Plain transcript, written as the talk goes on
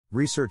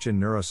Research in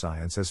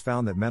neuroscience has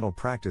found that mental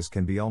practice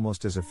can be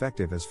almost as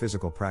effective as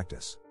physical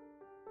practice.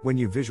 When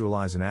you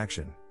visualize an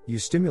action, you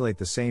stimulate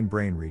the same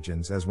brain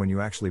regions as when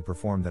you actually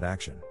perform that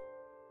action.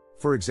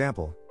 For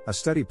example, a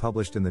study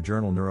published in the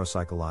journal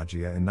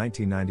Neuropsychologia in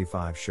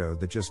 1995 showed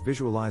that just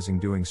visualizing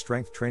doing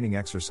strength training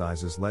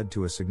exercises led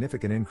to a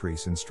significant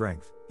increase in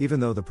strength, even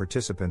though the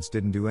participants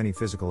didn't do any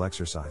physical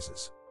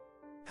exercises.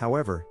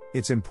 However,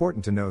 it's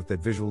important to note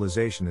that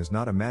visualization is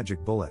not a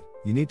magic bullet,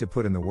 you need to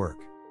put in the work.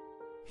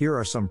 Here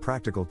are some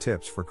practical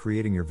tips for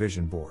creating your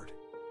vision board.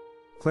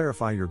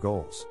 Clarify your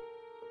goals.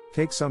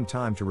 Take some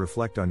time to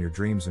reflect on your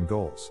dreams and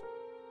goals.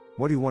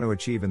 What do you want to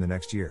achieve in the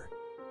next year?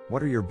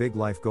 What are your big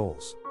life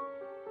goals?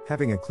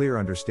 Having a clear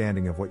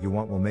understanding of what you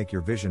want will make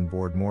your vision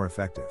board more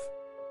effective.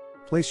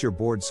 Place your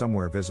board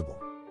somewhere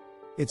visible.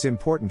 It's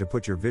important to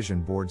put your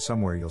vision board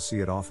somewhere you'll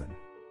see it often.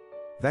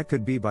 That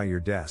could be by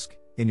your desk,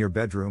 in your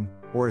bedroom,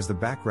 or as the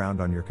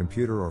background on your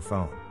computer or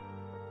phone.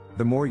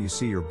 The more you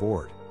see your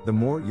board, the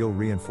more you'll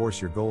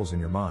reinforce your goals in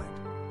your mind.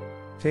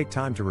 Take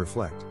time to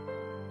reflect.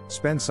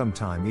 Spend some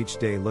time each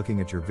day looking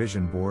at your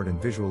vision board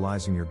and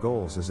visualizing your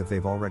goals as if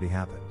they've already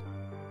happened.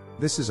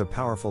 This is a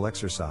powerful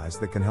exercise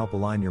that can help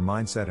align your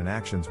mindset and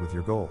actions with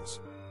your goals.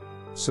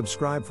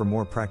 Subscribe for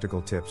more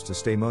practical tips to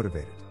stay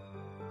motivated.